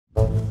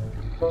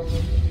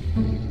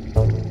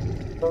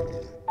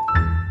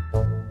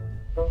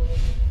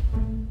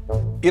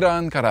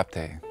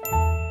Irankarapte,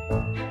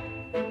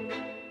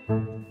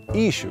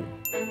 iishu,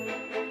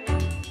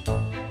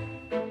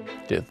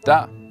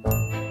 Dydh.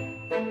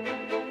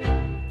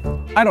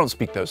 I don't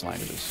speak those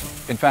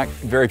languages. In fact,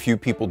 very few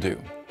people do.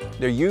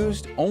 They're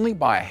used only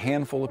by a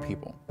handful of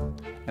people,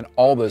 and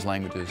all those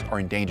languages are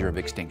in danger of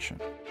extinction.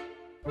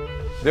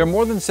 There are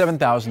more than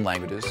 7,000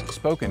 languages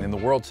spoken in the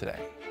world today,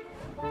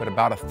 but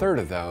about a third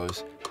of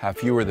those have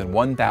fewer than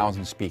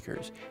 1,000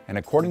 speakers, and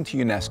according to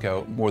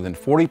UNESCO, more than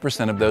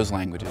 40% of those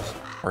languages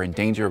are in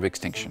danger of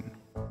extinction.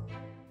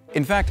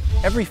 In fact,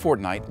 every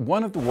fortnight,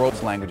 one of the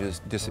world's languages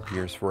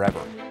disappears forever.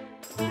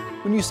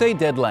 When you say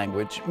dead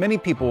language, many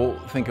people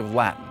think of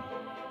Latin.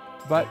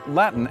 But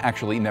Latin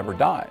actually never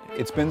died.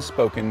 It's been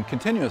spoken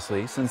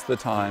continuously since the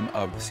time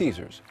of the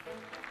Caesars.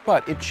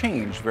 But it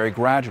changed very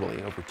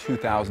gradually over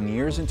 2,000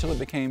 years until it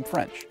became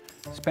French,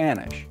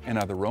 Spanish, and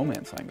other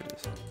Romance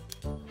languages.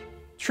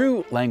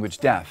 True language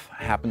death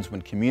happens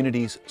when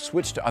communities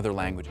switch to other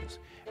languages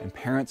and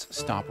parents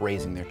stop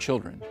raising their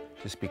children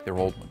to speak their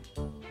old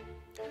one.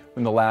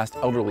 When the last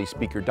elderly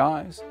speaker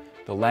dies,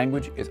 the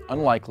language is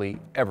unlikely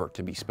ever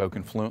to be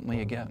spoken fluently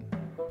again.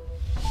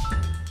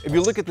 If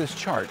you look at this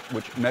chart,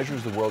 which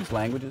measures the world's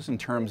languages in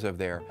terms of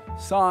their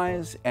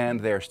size and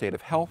their state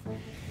of health,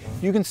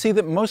 you can see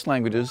that most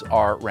languages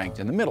are ranked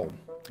in the middle.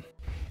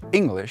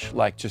 English,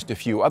 like just a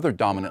few other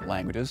dominant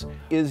languages,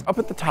 is up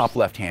at the top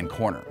left-hand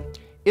corner.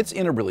 It's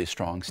in a really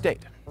strong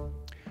state.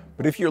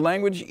 But if your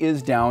language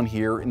is down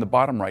here in the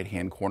bottom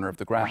right-hand corner of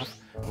the graph,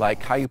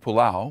 like Kayu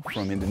Pulau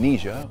from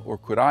Indonesia or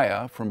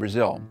Kuraya from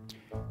Brazil,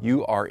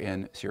 you are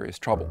in serious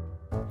trouble.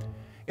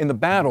 In the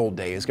bad old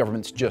days,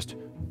 governments just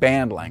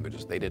banned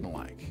languages they didn't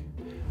like.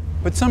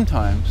 But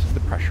sometimes the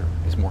pressure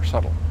is more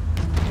subtle.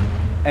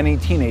 Any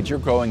teenager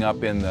growing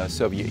up in the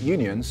Soviet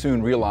Union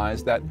soon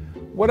realized that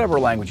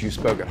whatever language you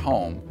spoke at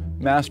home,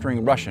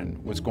 mastering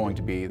Russian was going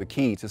to be the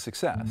key to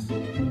success.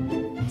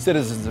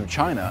 Citizens of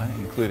China,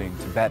 including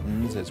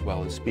Tibetans as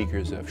well as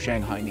speakers of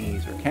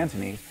Shanghainese or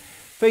Cantonese,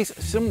 face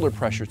similar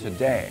pressure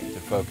today to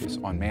focus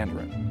on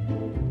Mandarin.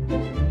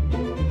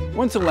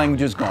 Once a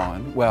language is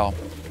gone, well,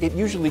 it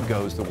usually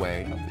goes the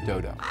way of the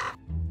dodo.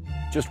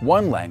 Just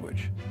one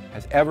language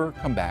has ever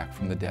come back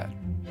from the dead: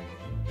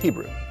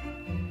 Hebrew.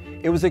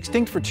 It was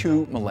extinct for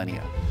 2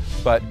 millennia,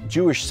 but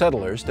Jewish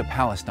settlers to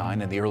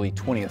Palestine in the early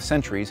 20th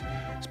centuries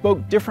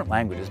spoke different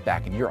languages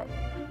back in Europe,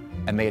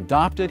 and they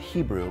adopted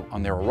Hebrew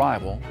on their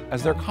arrival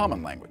as their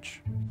common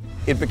language.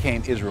 It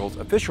became Israel's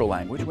official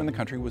language when the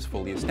country was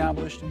fully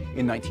established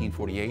in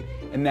 1948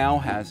 and now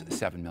has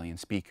 7 million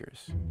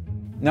speakers.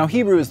 Now,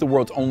 Hebrew is the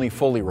world's only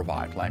fully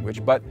revived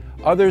language, but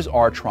others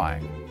are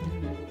trying.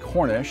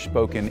 Cornish,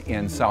 spoken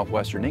in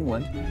southwestern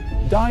England,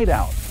 died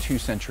out 2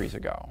 centuries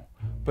ago.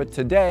 But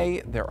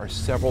today, there are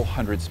several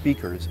hundred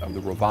speakers of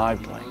the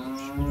revived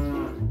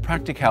language.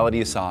 Practicality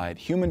aside,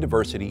 human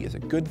diversity is a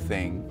good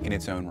thing in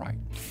its own right.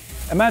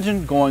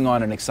 Imagine going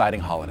on an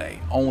exciting holiday,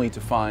 only to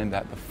find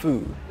that the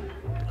food,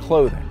 the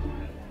clothing,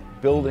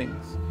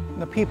 buildings,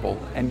 and the people,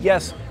 and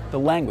yes, the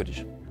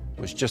language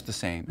was just the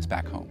same as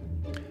back home.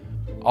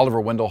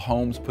 Oliver Wendell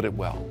Holmes put it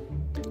well: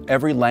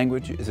 every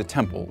language is a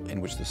temple in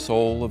which the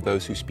soul of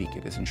those who speak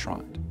it is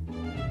enshrined.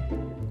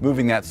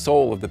 Moving that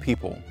soul of the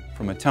people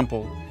from a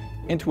temple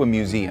into a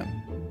museum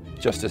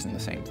just isn't the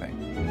same thing.